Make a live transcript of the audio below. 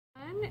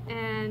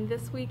and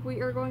this week we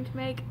are going to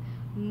make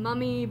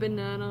mummy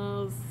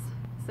bananas.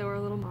 So our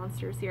little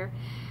monsters here.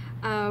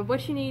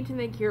 What you need to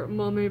make your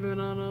mummy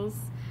bananas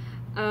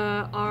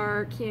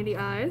are candy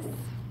eyes,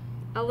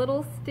 a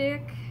little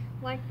stick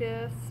like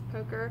this,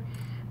 poker,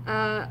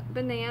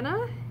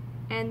 banana,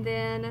 and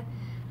then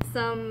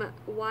some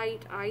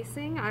white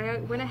icing. I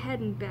went ahead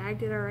and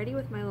bagged it already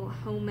with my little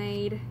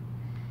homemade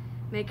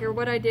maker.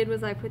 What I did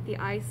was I put the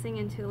icing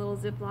into a little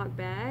Ziploc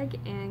bag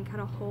and cut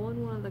a hole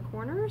in one of the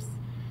corners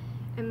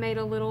and made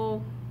a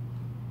little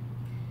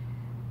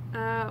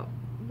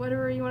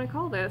whatever you want to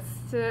call this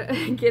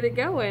to get it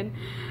going.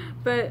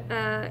 But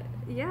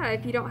yeah,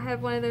 if you don't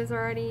have one of those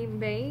already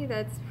made,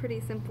 that's pretty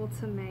simple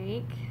to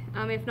make.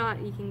 If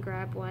not, you can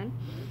grab one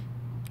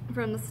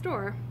from the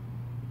store.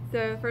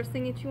 So the first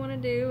thing that you want to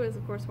do is,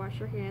 of course, wash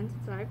your hands,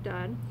 which I've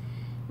done.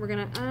 We're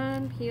going to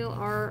unpeel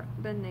our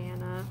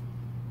banana.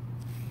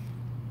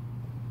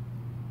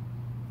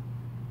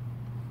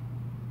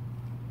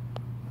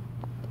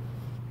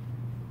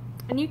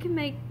 And you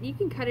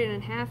can cut it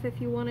in half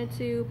if you wanted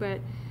to, but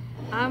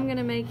I'm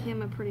gonna make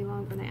him a pretty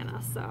long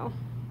banana. So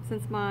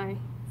since my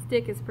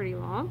stick is pretty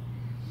long,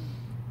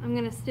 I'm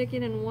gonna stick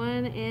it in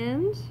one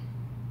end.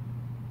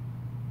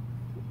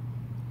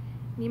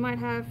 You might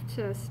have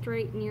to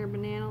straighten your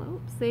banana.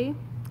 Oops, see?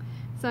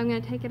 So I'm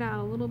gonna take it out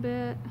a little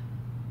bit,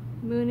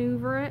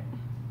 maneuver it,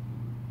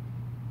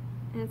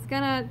 and it's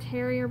gonna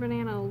tear your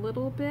banana a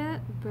little bit,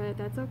 but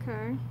that's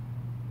okay.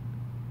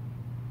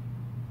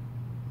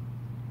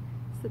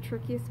 The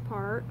trickiest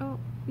part. Oh,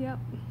 yep.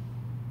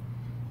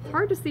 It's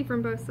hard to see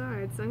from both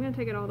sides, so I'm going to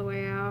take it all the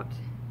way out.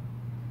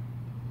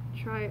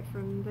 Try it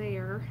from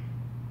there.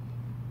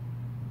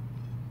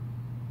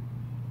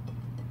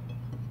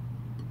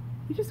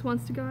 He just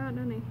wants to go out,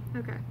 doesn't he?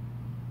 Okay.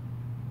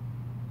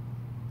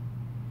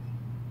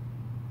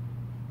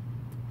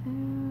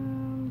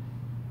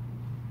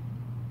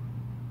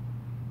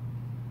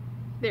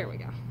 There we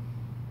go.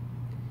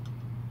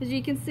 As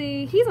you can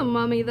see, he's a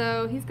mummy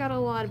though. He's got a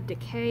lot of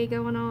decay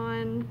going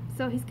on,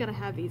 so he's gonna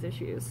have these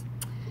issues.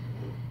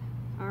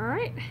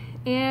 Alright,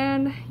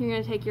 and you're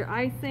gonna take your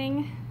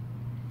icing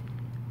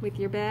with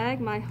your bag,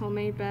 my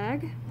homemade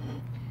bag,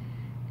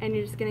 and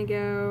you're just gonna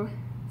go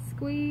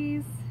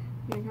squeeze,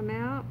 you're gonna come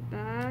out,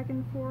 back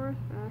and forth,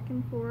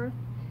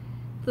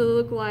 so they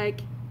look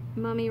like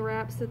mummy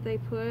wraps that they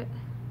put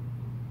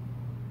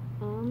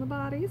on the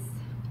bodies.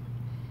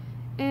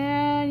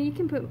 And you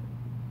can put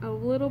a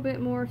little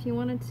bit more if you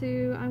wanted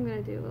to. I'm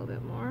gonna do a little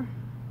bit more.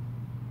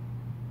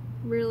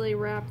 Really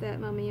wrap that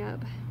mummy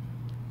up.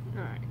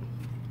 Alright.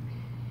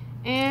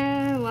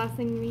 And last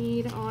thing we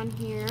need on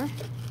here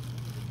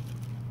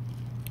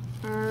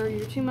are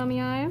your two mummy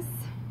eyes.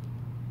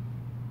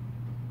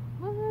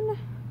 1,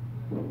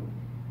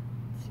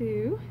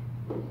 2.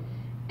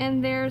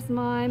 And there's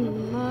my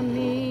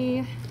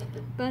mummy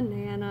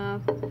banana.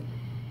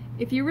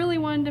 If you really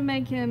wanted to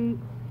make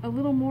him a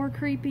little more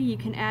creepy, you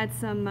can add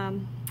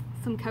some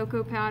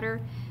cocoa powder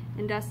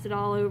and dust it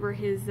all over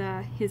his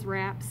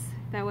wraps.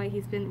 That way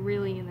he's been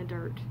really in the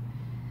dirt.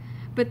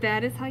 But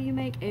that is how you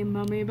make a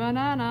mummy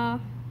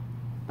banana.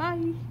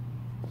 Bye!